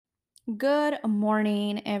Good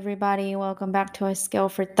morning, everybody. Welcome back to A Skill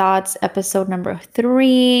for Thoughts, episode number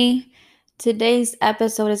 3. Today's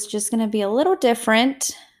episode is just going to be a little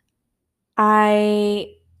different.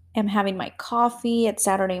 I am having my coffee. It's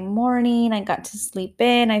Saturday morning. I got to sleep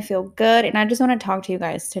in. I feel good. And I just want to talk to you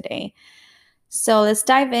guys today. So let's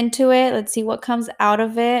dive into it. Let's see what comes out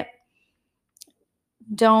of it.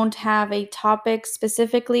 Don't have a topic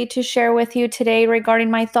specifically to share with you today regarding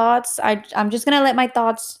my thoughts. I'm just going to let my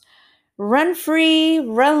thoughts run free,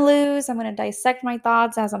 run loose. I'm going to dissect my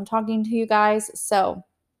thoughts as I'm talking to you guys. So,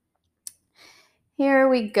 here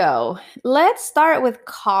we go. Let's start with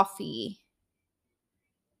coffee.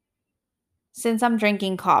 Since I'm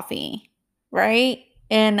drinking coffee, right?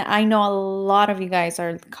 And I know a lot of you guys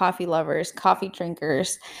are coffee lovers, coffee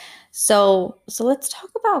drinkers. So let's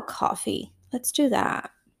talk about coffee. Let's do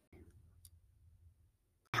that.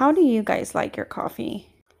 How do you guys like your coffee?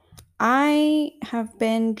 I have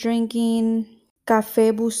been drinking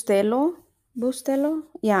Café Bustelo. Bustelo?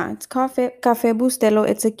 Yeah, it's Café Bustelo.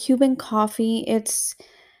 It's a Cuban coffee. It's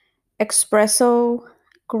espresso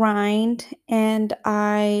grind, and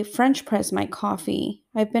I French press my coffee.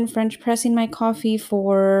 I've been French pressing my coffee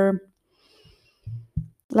for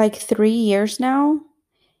like 3 years now.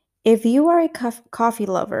 If you are a coffee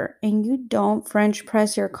lover and you don't French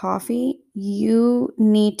press your coffee, you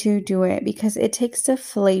need to do it because it takes the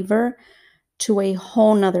flavor to a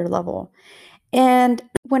whole nother level. And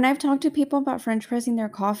when I've talked to people about French pressing their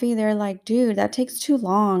coffee, they're like, dude, that takes too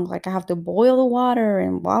long. Like, I have to boil the water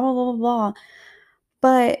and blah, blah, blah, blah.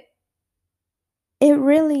 But it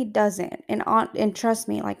really doesn't. And trust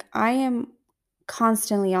me, like, I am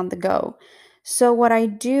constantly on the go. So what I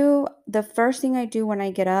do, the first thing I do when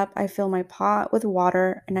I get up, I fill my pot with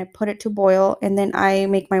water and I put it to boil, and then I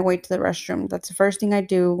make my way to the restroom. That's the first thing I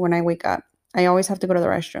do when I wake up. I always have to go to the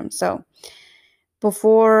restroom. So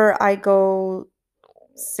before I go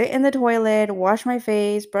sit in the toilet, wash my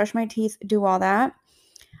face, brush my teeth, do all that,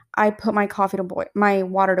 I put my coffee to boil, my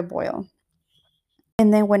water to boil.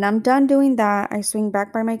 And then when I'm done doing that, I swing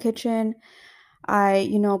back by my kitchen. I,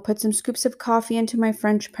 put some scoops of coffee into my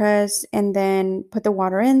French press and then put the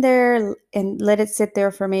water in there and let it sit there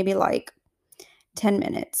for maybe like 10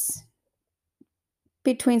 minutes,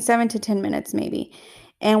 between 7 to 10 minutes maybe.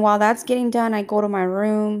 And while that's getting done, I go to my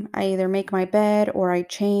room. I either make my bed or I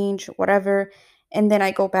change, whatever. And then I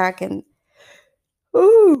go back and,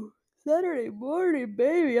 ooh, Saturday morning,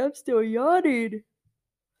 baby, I'm still yawning.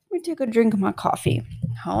 Let me take a drink of my coffee.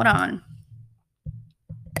 Hold on.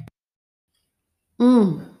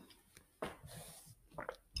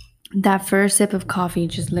 That first sip of coffee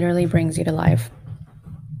just literally brings you to life.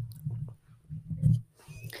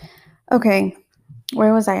 Okay,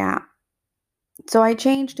 where was I at? So I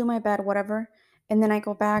change, do my bed, whatever, and then I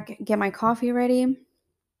go back, get my coffee ready,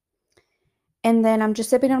 and then I'm just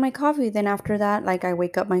sipping on my coffee. Then after that, like, I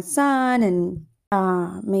wake up my son and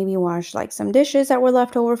maybe wash like some dishes that were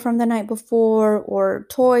left over from the night before or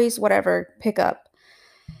toys, whatever, pick up.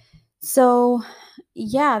 So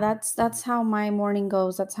yeah, that's how my morning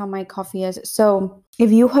goes. That's how my coffee is. So if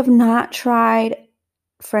you have not tried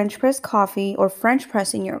French press coffee or French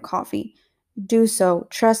pressing your coffee, do so.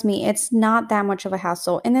 Trust me, it's not that much of a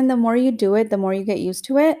hassle. And then the more you do it, the more you get used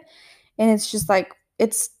to it. And it's just like,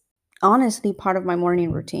 it's honestly part of my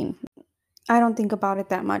morning routine. I don't think about it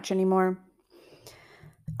that much anymore.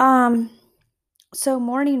 Um, so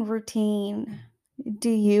morning routine. Do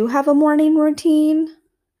you have a morning routine?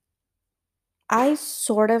 I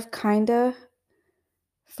sort of kind of,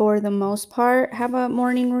 for the most part, have a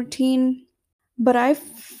morning routine. But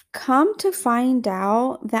I've come to find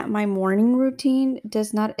out that my morning routine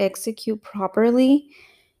does not execute properly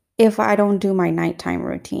if I don't do my nighttime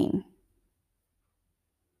routine.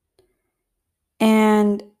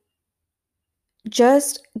 And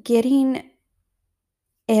just getting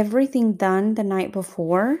everything done the night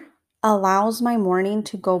before allows my morning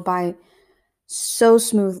to go by so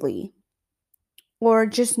smoothly. Or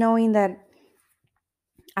just knowing that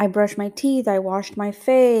I brushed my teeth, I washed my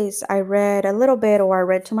face, I read a little bit, or I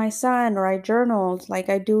read to my son, or I journaled. Like,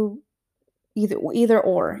 I do either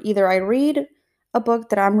I read a book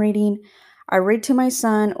that I'm reading, I read to my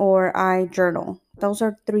son, or I journal. Those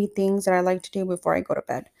are 3 things that I like to do before I go to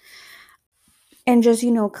bed. And just,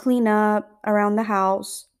 clean up around the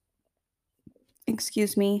house.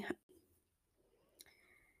 Excuse me.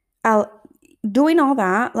 I'll doing all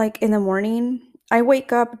that like in the morning. I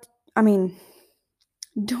wake up, I mean,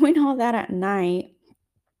 doing all that at night.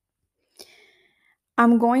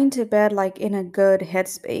 I'm going to bed like in a good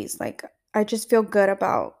headspace. Like, I just feel good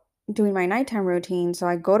about doing my nighttime routine. So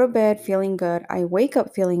I go to bed feeling good. I wake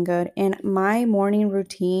up feeling good. And my morning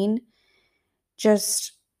routine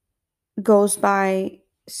just goes by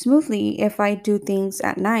smoothly if I do things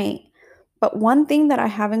at night. But one thing that I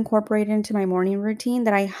have incorporated into my morning routine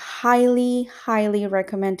that I highly, highly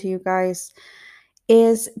recommend to you guys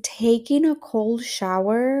is taking a cold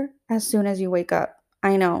shower as soon as you wake up.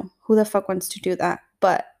 I know, who the fuck wants to do that?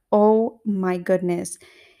 But oh my goodness,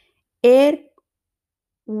 it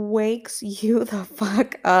wakes you the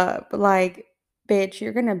fuck up. Like, bitch,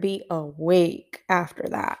 you're gonna be awake after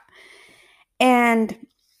that. And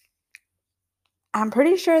I'm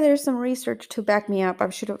pretty sure there's some research to back me up. I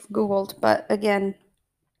should have Googled, but again,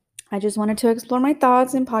 I just wanted to explore my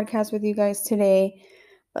thoughts and podcast with you guys today.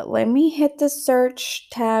 But let me hit the search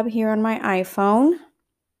tab here on my iPhone.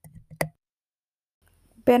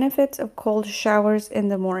 Benefits of cold showers in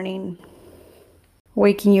the morning.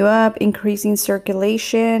 Waking you up, increasing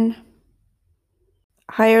circulation,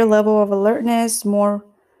 higher level of alertness, more.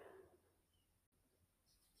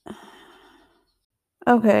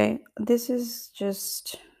 Okay, this is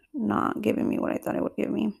just not giving me what I thought it would give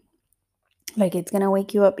me. Like it's gonna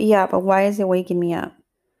wake you up. Yeah, but why is it waking me up?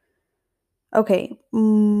 Okay,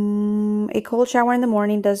 a cold shower in the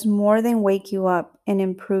morning does more than wake you up and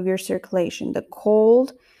improve your circulation. The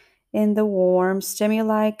cold and the warm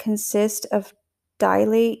stimuli consist of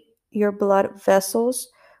dilate your blood vessels,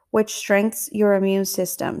 which strengthens your immune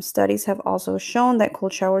system. Studies have also shown that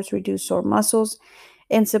cold showers reduce sore muscles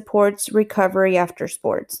and supports recovery after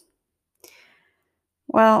sports.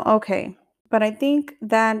 Well, okay. But I think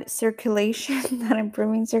that circulation, that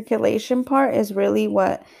improving circulation part is really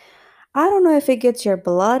what I don't know if it gets your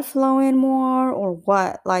blood flowing more or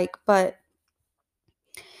what, like, but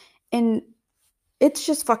and it's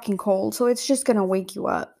just fucking cold, so it's just gonna wake you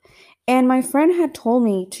up. And my friend had told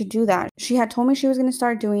me to do that. She had told me she was gonna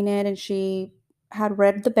start doing it, and she had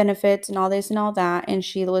read the benefits and all this and all that, and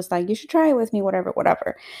she was like, "You should try it with me, whatever,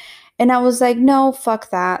 whatever." And I was like, "No, fuck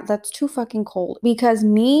that. That's too fucking cold." Because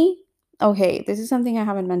me, okay, this is something I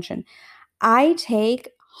haven't mentioned. I take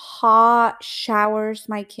hot showers.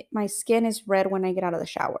 My skin is red when I get out of the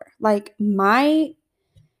shower. Like my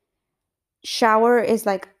shower is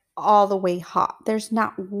like all the way hot. There's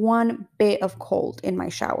not one bit of cold in my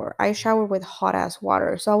shower. I shower with hot ass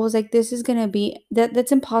water. So I was like, this is gonna be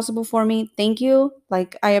that's impossible for me. Thank you.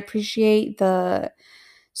 Like I appreciate the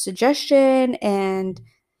suggestion and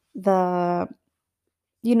the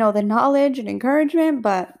the knowledge and encouragement,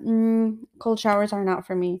 but cold showers are not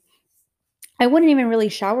for me. I wouldn't even really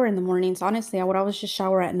shower in the mornings, honestly. I would always just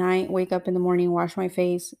shower at night, wake up in the morning, wash my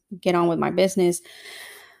face, get on with my business.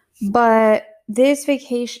 But this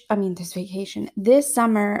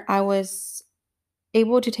summer, I was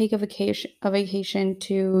able to take a vacation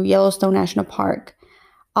to Yellowstone National Park.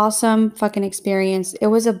 Awesome fucking experience. It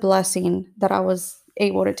was a blessing that I was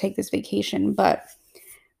able to take this vacation, but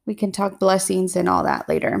we can talk blessings and all that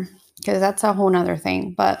later because that's a whole nother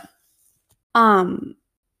thing. But um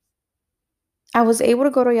I was able to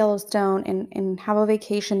go to Yellowstone and have a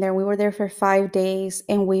vacation there. We were there for 5 days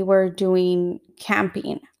and we were doing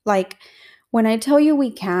camping. Like, when I tell you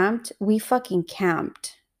we camped, we fucking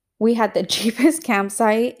camped. We had the cheapest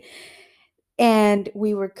campsite and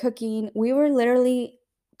we were cooking. We were literally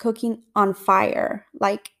cooking on fire.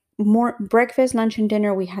 Like, more breakfast, lunch, and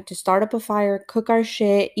dinner. We had to start up a fire, cook our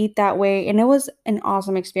shit, eat that way. And it was an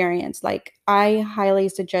awesome experience. Like, I highly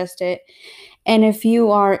suggest it. And if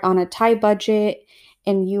you are on a tight budget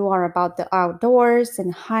and you are about the outdoors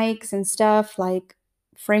and hikes and stuff, like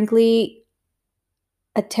frankly,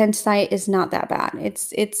 a tent site is not that bad.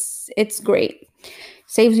 It's great.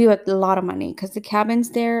 Saves you a lot of money because the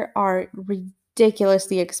cabins there are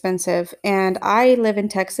ridiculously expensive. And I live in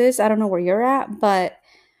Texas. I don't know where you're at, but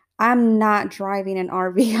I'm not driving an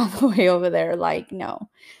RV all the way over there. Like, no.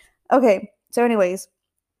 Okay. So, anyways,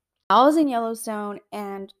 I was in Yellowstone,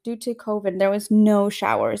 and due to COVID, there was no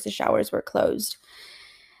showers. The showers were closed.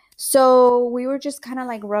 So we were just kind of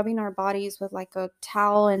like rubbing our bodies with like a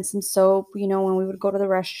towel and some soap, when we would go to the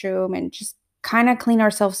restroom and just kind of clean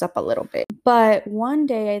ourselves up a little bit. But one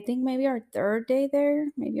day, I think maybe our third day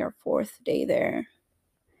there, maybe our fourth day there,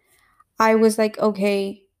 I was like,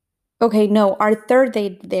 okay, no, our third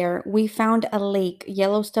day there, we found a lake,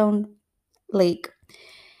 Yellowstone Lake.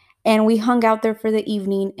 And we hung out there for the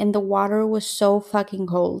evening, and the water was so fucking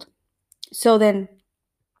cold. So then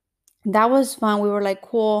that was fun. We were like,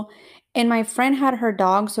 cool. And my friend had her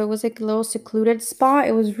dog, so it was like a little secluded spot.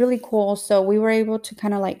 It was really cool. So we were able to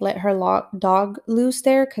kind of like let her dog loose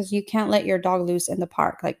there because you can't let your dog loose in the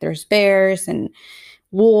park. Like there's bears and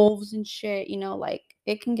wolves and shit, like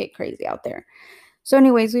it can get crazy out there. So,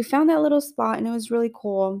 anyways, we found that little spot and it was really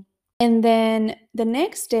cool. And then the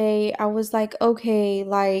next day, I was like, okay,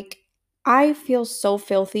 like I feel so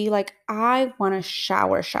filthy. Like, I want to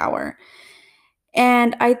shower.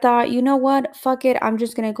 And I thought, you know what? Fuck it. I'm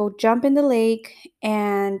just going to go jump in the lake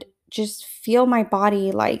and just feel my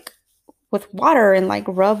body like with water and like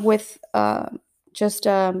rub with just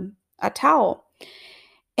a towel.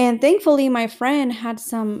 And thankfully, my friend had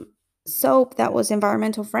some soap that was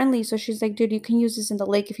environmental friendly. So she's like, dude, you can use this in the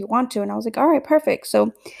lake if you want to. And I was like, all right, perfect.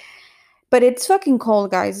 So, but it's fucking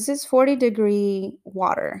cold, guys. This is 40-degree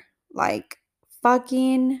water, like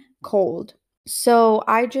fucking cold. So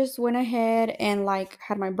I just went ahead and like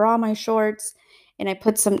had my bra, my shorts, and I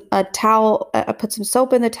put some a towel, I put some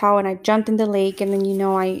soap in the towel, and I jumped in the lake. And then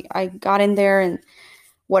I got in there and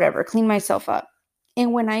whatever, clean myself up.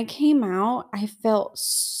 And when I came out, I felt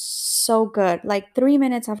so good. Like 3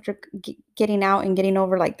 minutes after getting out and getting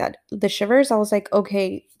over like that, the shivers, I was like,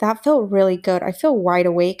 okay, that felt really good. I feel wide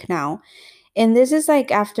awake now. And this is like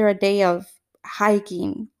after a day of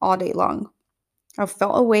hiking all day long. I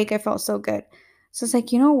felt awake. I felt so good. So it's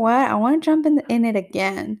like, you know what? I want to jump in it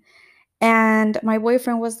again. And my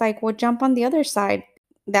boyfriend was like, well, jump on the other side.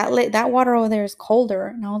 That water over there is colder.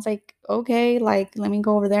 And I was like, okay, like let me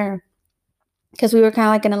go over there. Because we were kind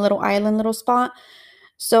of like in a little island, little spot.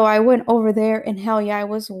 So I went over there and hell yeah, it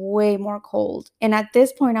was way more cold. And at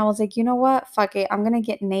this point, I was like, you know what? Fuck it. I'm going to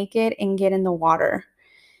get naked and get in the water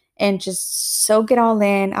and just soak it all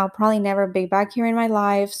in. I'll probably never be back here in my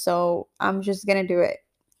life. So I'm just going to do it.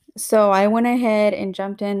 So I went ahead and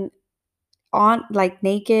jumped in on like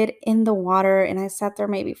naked in the water and I sat there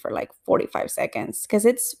maybe for like 45 seconds because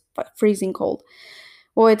it's freezing cold.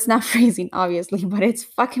 Well, it's not freezing, obviously, but it's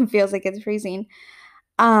fucking feels like it's freezing.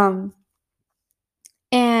 Um,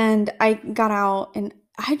 and I got out and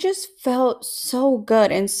I just felt so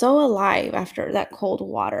good and so alive after that cold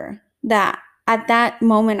water that at that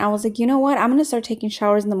moment I was like, you know what? I'm gonna start taking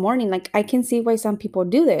showers in the morning. Like I can see why some people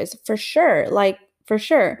do this for sure. Like for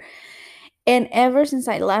sure. And ever since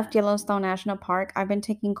I left Yellowstone National Park, I've been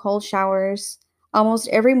taking cold showers almost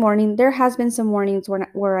every morning. There has been some mornings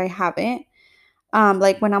where I haven't.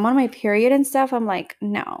 Like when I'm on my period and stuff, I'm like,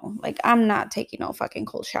 no, like I'm not taking no fucking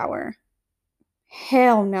cold shower.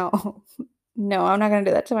 Hell no. No, I'm not gonna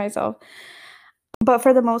do that to myself. But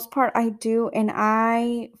for the most part, I do, and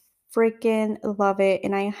I freaking love it,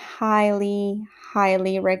 and I highly,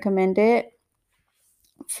 highly recommend it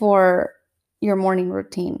for your morning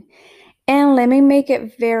routine. And let me make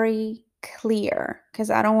it very clear because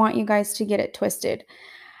I don't want you guys to get it twisted.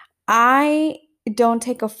 I don't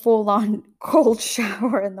take a full on cold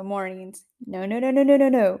shower in the mornings. No, no, no, no, no, no,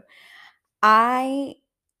 no. I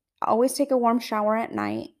always take a warm shower at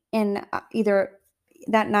night. And either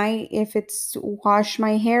that night, if it's wash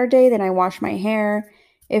my hair day, then I wash my hair.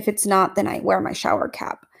 If it's not, then I wear my shower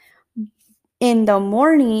cap. In the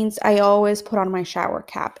mornings, I always put on my shower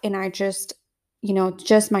cap and I just,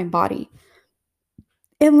 just my body.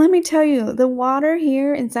 And let me tell you, the water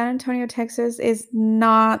here in San Antonio, Texas is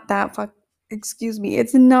not that excuse me,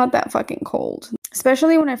 it's not that fucking cold.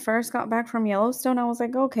 Especially when I first got back from Yellowstone, I was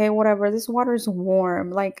like, okay, whatever, this water is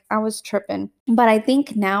warm. Like I was tripping. But I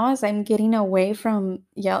think now as I'm getting away from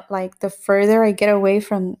like the further I get away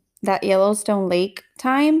from that Yellowstone lake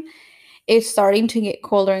time, it's starting to get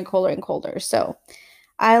colder and colder and colder. So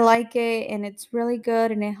I like it and it's really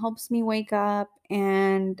good and it helps me wake up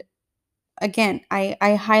and again,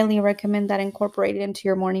 I highly recommend that incorporate it into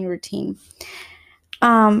your morning routine.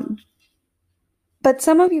 Um, but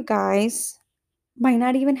some of you guys might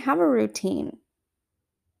not even have a routine.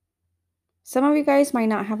 Some of you guys might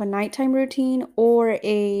not have a nighttime routine or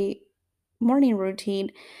a morning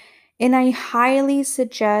routine. And I highly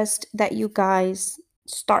suggest that you guys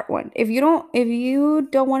start one. If you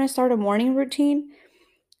don't want to start a morning routine,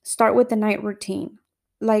 start with the night routine.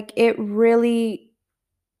 Like it really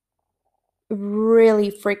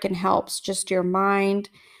really freaking helps. Just your mind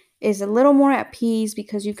is a little more at peace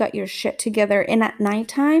because you've got your shit together. And at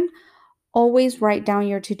nighttime, always write down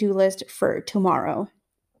your to-do list for tomorrow.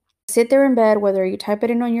 Sit there in bed, whether you type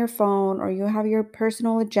it in on your phone or you have your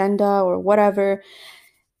personal agenda or whatever,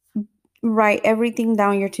 write everything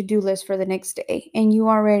down your to-do list for the next day. And you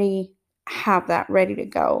already have that ready to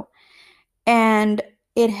go. And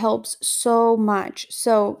it helps so much.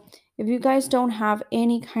 So, if you guys don't have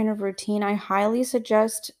any kind of routine, I highly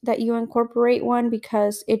suggest that you incorporate one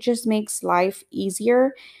because it just makes life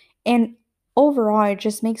easier. And overall, it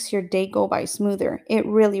just makes your day go by smoother. It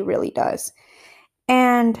really, really does.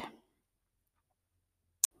 And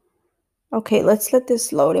okay, let's let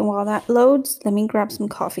this load. And while that loads, let me grab some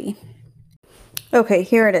coffee. Okay,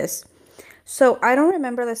 here it is. So I don't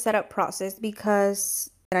remember the setup process because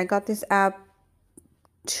I got this app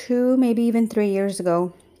 2, maybe even 3 years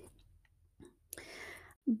ago.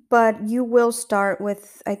 But you will start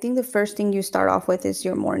with, I think the first thing you start off with is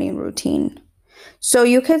your morning routine. So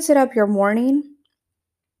you can set up your morning,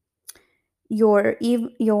 your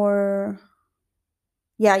evening or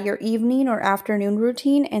afternoon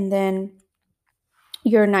routine, and then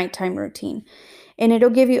your nighttime routine. And it'll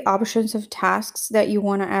give you options of tasks that you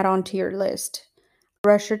want to add on to your list.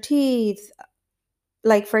 Brush your teeth.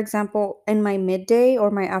 Like, for example, in my midday or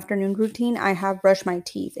my afternoon routine, I have brush my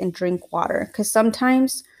teeth and drink water. Because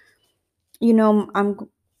sometimes, I'm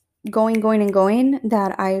going and going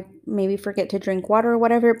that I maybe forget to drink water or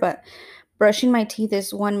whatever. But brushing my teeth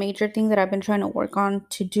is one major thing that I've been trying to work on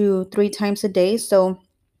to do 3 times a day. So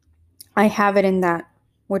I have it in that,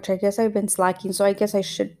 which I guess I've been slacking. So I guess I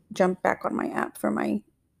should jump back on my app for my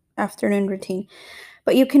afternoon routine.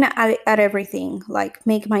 But you can add everything, like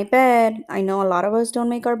make my bed. I know a lot of us don't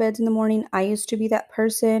make our beds in the morning. I used to be that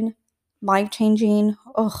person. Life changing.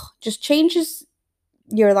 Oh, just changes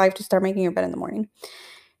your life to start making your bed in the morning.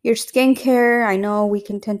 Your skincare, I know we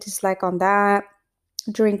can tend to slack on that.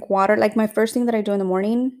 Drink water. Like my first thing that I do in the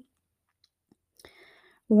morning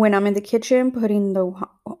when I'm in the kitchen putting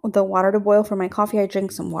the water to boil for my coffee, I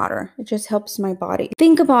drink some water. It just helps my body.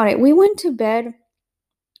 Think about it. We went to bed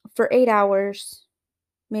for 8 hours,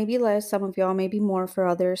 maybe less, some of y'all, maybe more for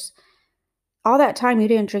others. All that time you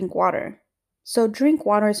didn't drink water. So drink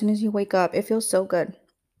water as soon as you wake up. It feels so good.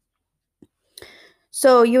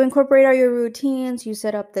 So you incorporate all your routines, you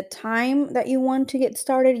set up the time that you want to get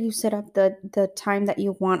started, you set up the time that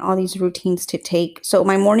you want all these routines to take. So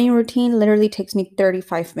my morning routine literally takes me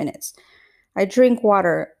 35 minutes. I drink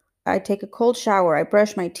water, I take a cold shower, I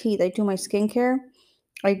brush my teeth, I do my skincare,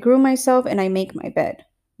 I groom myself, and I make my bed.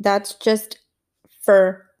 That's just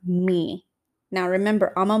for me. Now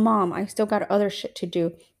remember, I'm a mom. I still got other shit to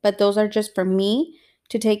do, but those are just for me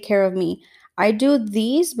to take care of me. I do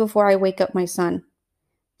these before I wake up my son.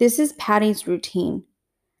 This is Patty's routine.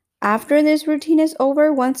 After this routine is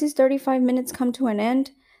over, once these 35 minutes come to an end,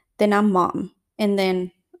 then I'm mom. And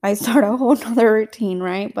then I start a whole nother routine,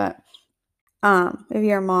 right? But if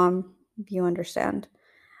you're a mom, you understand.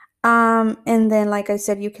 And then like I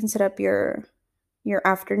said, you can set up your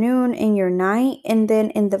afternoon and your night, and then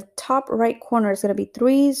in the top right corner is going to be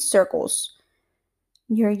 3 circles: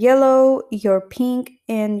 your yellow, your pink,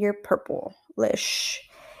 and your purplish.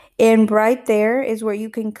 And right there is where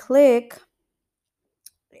you can click,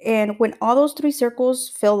 and when all those 3 circles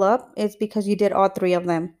fill up, it's because you did all 3 of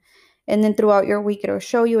them. And then throughout your week, it'll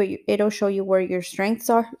show you where your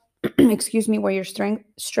strengths are. Excuse me, where your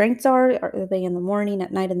strengths are they in the morning,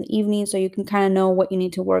 at night, in the evening, so you can kind of know what you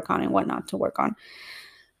need to work on and what not to work on.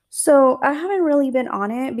 So I haven't really been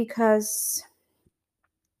on it because,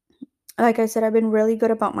 like I said, I've been really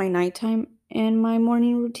good about my nighttime and my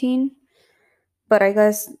morning routine. But I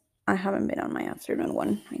guess I haven't been on my afternoon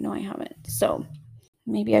one. I know I haven't. So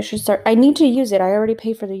maybe I should start. I need to use it. I already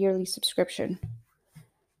paid for the yearly subscription.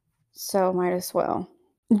 So might as well.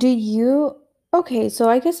 Do you? Okay, so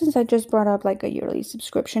I guess since I just brought up like a yearly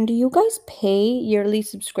subscription, do you guys pay yearly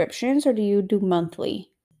subscriptions or do you do monthly?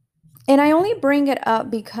 And I only bring it up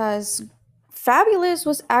because Fabulous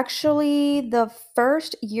was actually the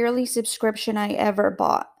first yearly subscription I ever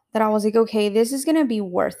bought. That I was like, okay, this is going to be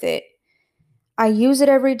worth it. I use it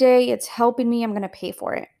every day. It's helping me. I'm going to pay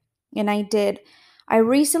for it. And I did. I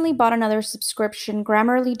recently bought another subscription,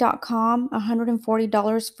 Grammarly.com,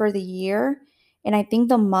 $140 for the year. And I think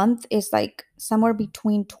the month is like somewhere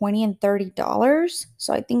between $20 and $30.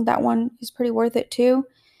 So I think that one is pretty worth it too.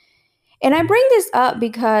 And I bring this up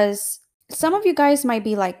because some of you guys might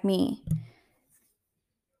be like me.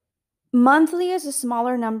 Monthly is a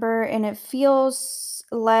smaller number and it feels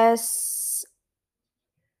less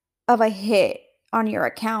of a hit on your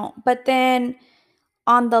account. But then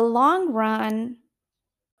on the long run,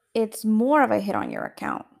 it's more of a hit on your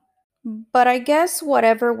account. But I guess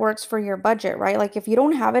whatever works for your budget, right? Like if you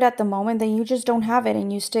don't have it at the moment, then you just don't have it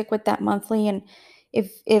and you stick with that monthly. And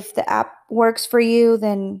if the app works for you,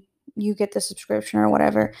 then you get the subscription or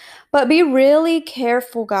whatever. But be really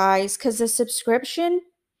careful, guys, because the subscription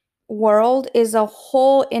world is a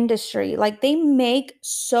whole industry. Like they make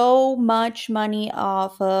so much money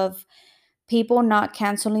off of people not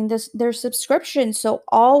canceling their subscriptions. So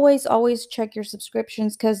always check your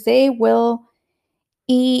subscriptions because they will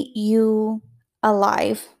eat you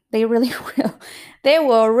alive. They really will. They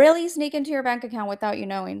will really sneak into your bank account without you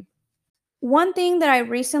knowing. One thing that I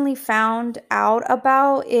recently found out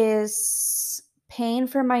about is paying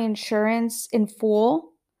for my insurance in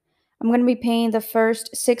full. I'm going to be paying the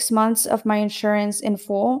first 6 months of my insurance in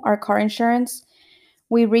full, our car insurance.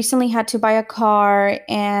 We recently had to buy a car,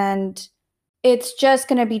 and it's just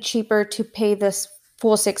going to be cheaper to pay this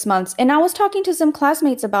full 6 months. And I was talking to some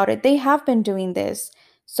classmates about it. They have been doing this.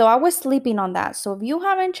 So I was sleeping on that. So if you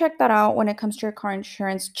haven't checked that out when it comes to your car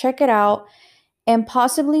insurance, check it out and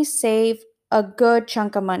possibly save a good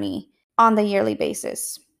chunk of money on the yearly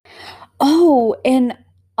basis. Oh, and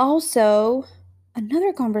also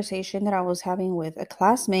another conversation that I was having with a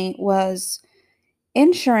classmate was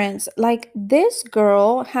insurance. Like this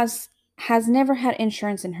girl has never had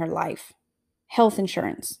insurance in her life. Health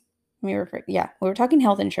insurance. Yeah, we were talking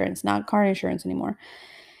health insurance, not car insurance anymore.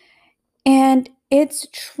 And it's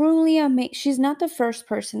truly amazing. She's not the first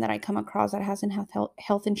person that I come across that hasn't had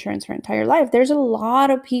health insurance her entire life. There's a lot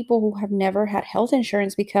of people who have never had health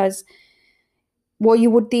insurance because, well, you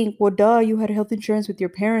would think, well, duh, you had health insurance with your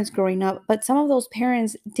parents growing up. But some of those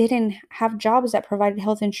parents didn't have jobs that provided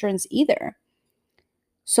health insurance either.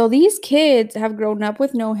 So these kids have grown up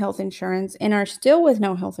with no health insurance and are still with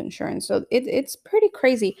no health insurance. So it's pretty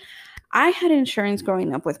crazy. I had insurance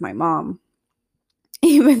growing up with my mom,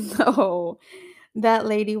 even though that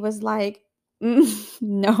lady was like,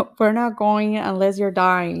 no, we're not going unless you're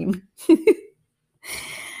dying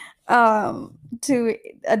to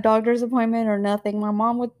a doctor's appointment or nothing. My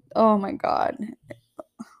mom would, oh my God.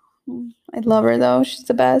 I love her though. She's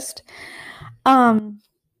the best. Um,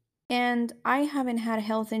 and I haven't had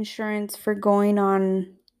health insurance for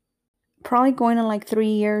probably going on like 3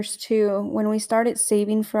 years too. When we started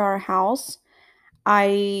saving for our house,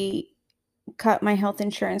 I cut my health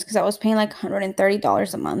insurance because I was paying like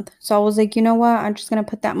 $130 a month. So I was like, you know what? I'm just going to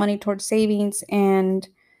put that money towards savings and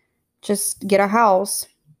just get a house.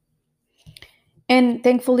 And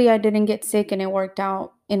thankfully, I didn't get sick and it worked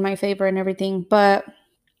out in my favor and everything. But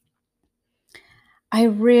I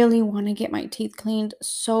really want to get my teeth cleaned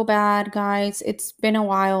so bad, guys. It's been a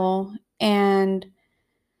while. And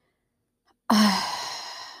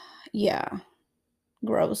yeah,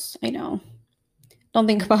 gross. I know. Don't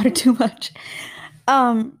think about it too much.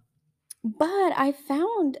 Um, But I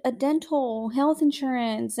found a dental health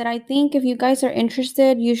insurance that I think if you guys are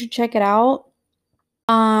interested, you should check it out.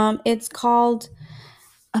 It's called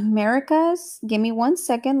America's. Give me 1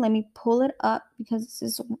 second. Let me pull it up because this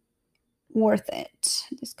is worth it.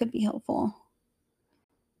 This could be helpful.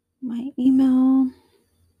 My email.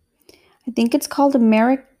 I think it's called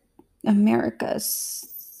America's.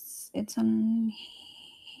 It's on.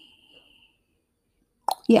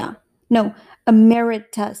 Yeah. No,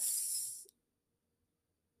 Emeritus.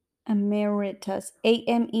 Emeritus.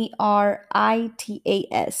 Emeritas.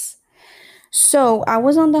 So I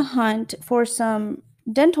was on the hunt for some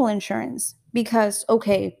dental insurance because,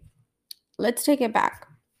 okay, let's take it back.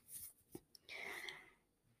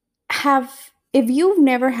 If you've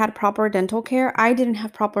never had proper dental care, I didn't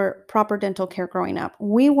have proper dental care growing up.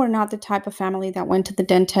 We were not the type of family that went to the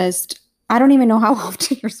dentist. I don't even know how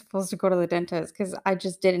often you're supposed to go to the dentist because I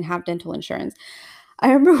just didn't have dental insurance.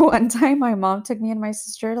 I remember one time my mom took me and my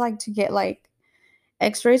sister like to get like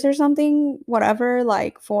x-rays or something, whatever,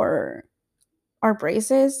 like for our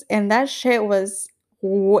braces, and that shit was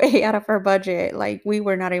way out of our budget. Like we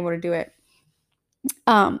were not able to do it.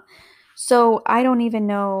 Um, so I don't even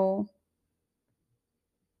know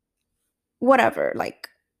whatever. Like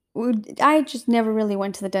I just never really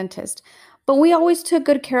went to the dentist. But we always took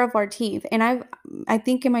good care of our teeth. And I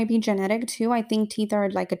think it might be genetic too. I think teeth are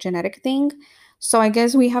like a genetic thing. So I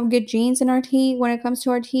guess we have good genes in our teeth when it comes to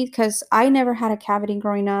our teeth because I never had a cavity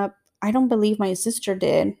growing up. I don't believe my sister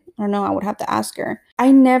did. I don't know. I would have to ask her.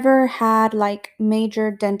 I never had like major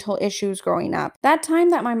dental issues growing up. That time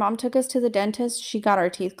that my mom took us to the dentist, she got our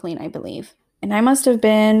teeth clean, I believe. And I must have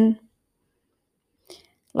been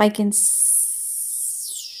like in seventh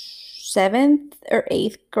or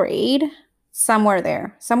eighth grade, somewhere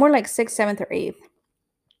there, somewhere like sixth, seventh, or eighth.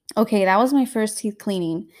 Okay, that was my first teeth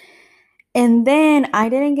cleaning. And then I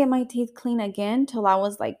didn't get my teeth clean again till I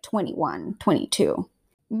was like 21, 22.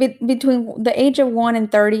 Between the age of 1 and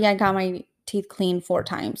 30, I got my teeth cleaned 4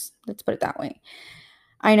 times. Let's put it that way.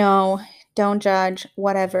 I know, don't judge,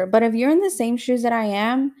 whatever. But if you're in the same shoes that I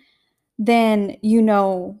am, then you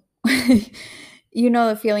know, you know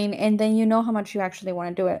the feeling, and then you know how much you actually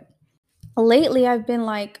want to do it. Lately, I've been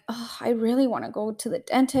like, oh, I really want to go to the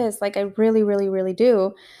dentist. Like, I really, really, really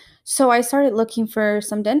do. So I started looking for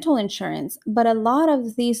some dental insurance, but a lot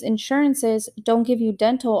of these insurances don't give you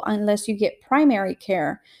dental unless you get primary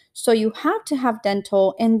care. So you have to have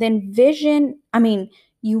dental and then vision. I mean,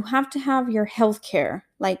 you have to have your health care,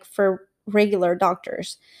 like for regular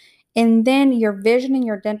doctors. And then your vision and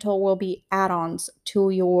your dental will be add-ons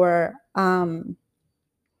to your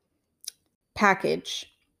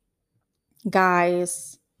package.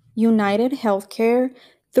 Guys, United Healthcare,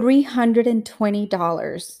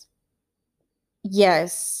 $320.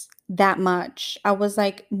 Yes, that much. I was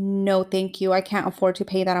like, no, thank you. I can't afford to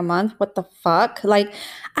pay that a month. What the fuck? Like,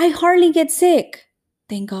 I hardly get sick.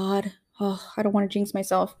 Thank God. Oh, I don't want to jinx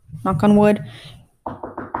myself. Knock on wood.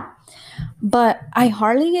 But I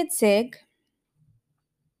hardly get sick.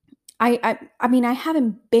 I mean, I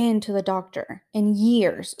haven't been to the doctor in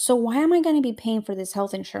years. So why am I going to be paying for this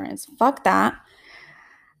health insurance? Fuck that.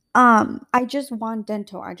 I just want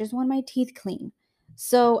dental. I just want my teeth clean.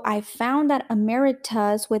 So I found that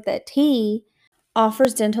Emeritus with a T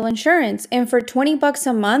offers dental insurance. And for 20 bucks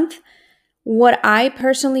a month, what I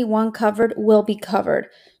personally want covered will be covered.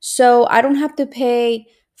 So I don't have to pay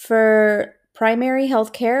for primary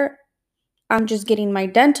health care. I'm just getting my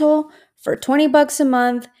dental for 20 bucks a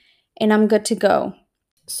month and I'm good to go.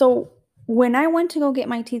 So when I went to go get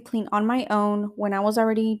my teeth cleaned on my own, when I was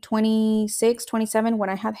already 26, 27, when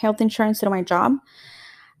I had health insurance through my job,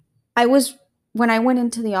 I was, when I went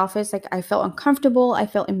into the office, like I felt uncomfortable. I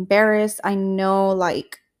felt embarrassed. I know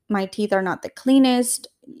like my teeth are not the cleanest.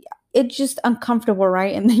 It's just uncomfortable,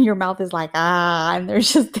 right? And then your mouth is like, and they're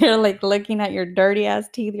just there like looking at your dirty ass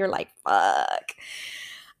teeth. You're like, fuck.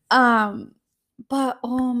 Um, but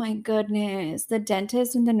oh my goodness, the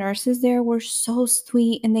dentist and the nurses there were so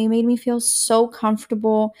sweet and they made me feel so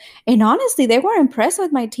comfortable. And honestly, they were impressed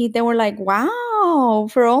with my teeth. They were like, wow,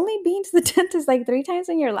 for only being to the dentist like 3 times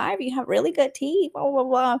in your life, you have really good teeth. Blah, blah,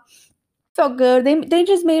 blah. Felt good. They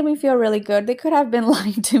just made me feel really good. They could have been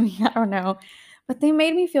lying to me. I don't know. But they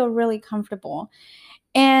made me feel really comfortable.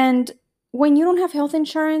 And when you don't have health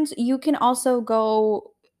insurance, you can also go,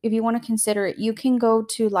 if you want to consider it, you can go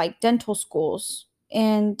to like dental schools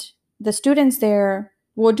and the students there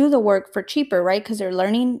will do the work for cheaper, right? Because they're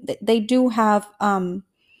learning. They do have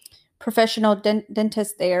professional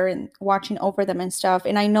dentists there and watching over them and stuff.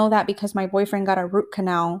 And I know that because my boyfriend got a root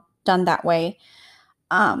canal done that way.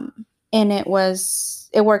 And it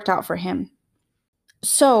worked out for him.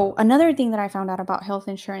 So another thing that I found out about health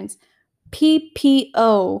insurance,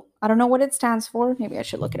 PPO. I don't know what it stands for. Maybe I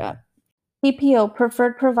should look it up. PPO,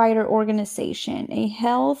 Preferred Provider Organization, a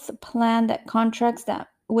health plan that contracts that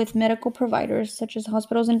with medical providers such as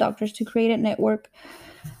hospitals and doctors to create a network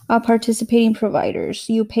of participating providers.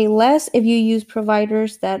 You pay less if you use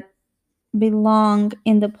providers that belong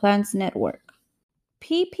in the plan's network.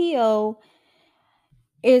 PPO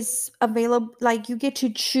is available, like you get to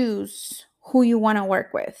choose who you want to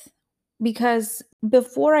work with. Because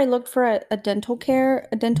before I looked for a dental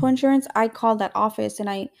insurance, I called that office and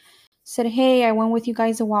I said, hey, I went with you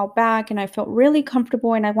guys a while back and I felt really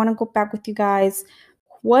comfortable and I want to go back with you guys.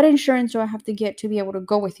 What insurance do I have to get to be able to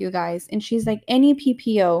go with you guys? And she's like, any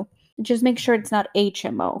PPO, just make sure it's not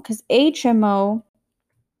HMO. Because HMO,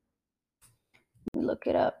 let me look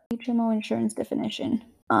it up. HMO insurance definition.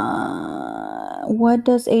 What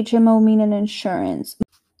does HMO mean in insurance?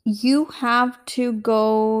 You have to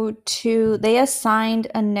go to, they assigned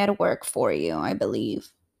a network for you, I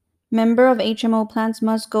believe. Member of HMO plans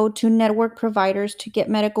must go to network providers to get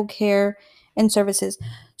medical care and services.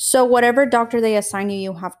 So whatever doctor they assign you,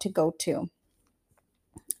 you have to go to.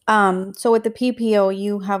 So with the PPO,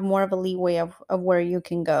 you have more of a leeway of where you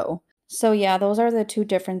can go. So yeah, those are the two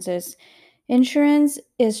differences. Insurance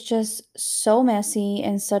is just so messy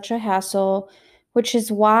and such a hassle, which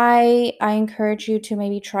is why I encourage you to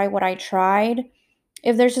maybe try what I tried.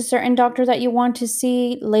 If there's a certain doctor that you want to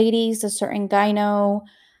see, ladies, a certain gyno,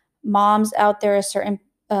 moms out there, a certain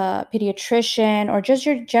pediatrician, or just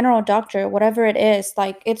your general doctor, whatever it is,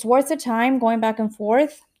 like it's worth the time going back and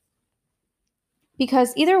forth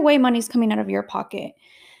because either way, money's coming out of your pocket.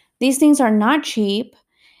 These things are not cheap.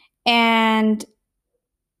 And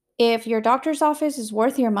if your doctor's office is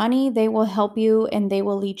worth your money, they will help you and they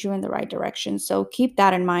will lead you in the right direction. So keep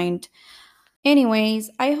that in mind.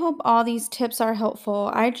 Anyways, I hope all these tips are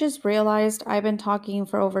helpful. I just realized I've been talking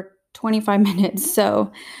for over 25 minutes.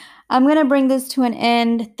 So I'm going to bring this to an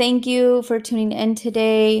end. Thank you for tuning in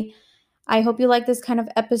today. I hope you like this kind of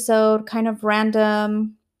episode, kind of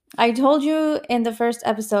random. I told you in the first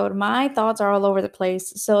episode, my thoughts are all over the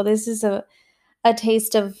place. So this is a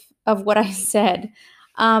taste of what I said.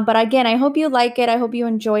 But again, I hope you like it. I hope you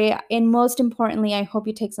enjoy it. And most importantly, I hope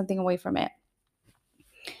you take something away from it.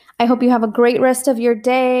 I hope you have a great rest of your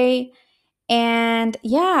day. And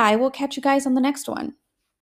yeah, I will catch you guys on the next one.